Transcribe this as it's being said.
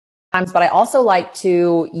times, but I also like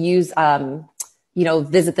to use,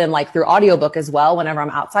 visit them like through audiobook as well whenever I'm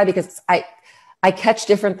outside, because I catch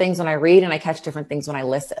different things when I read and I catch different things when I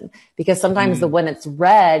listen, because sometimes when it's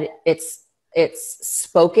read, it's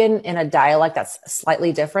spoken in a dialect that's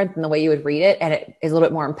slightly different than the way you would read it. And it is a little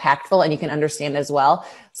bit more impactful and you can understand as well.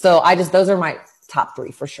 So those are my top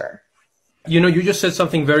three for sure. You just said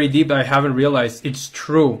something very deep that I haven't realized. It's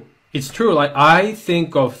true. It's true. Like, I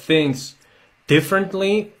think of things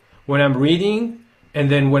differently when I'm reading and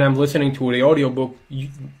then when I'm listening to the audiobook,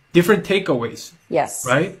 different takeaways. Yes.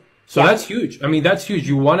 Right? So that's huge. I mean, that's huge.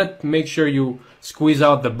 You want to make sure you squeeze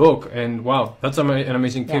out the book, and wow, that's an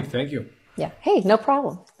amazing tip. Thank you. Yeah. Hey, no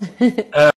problem.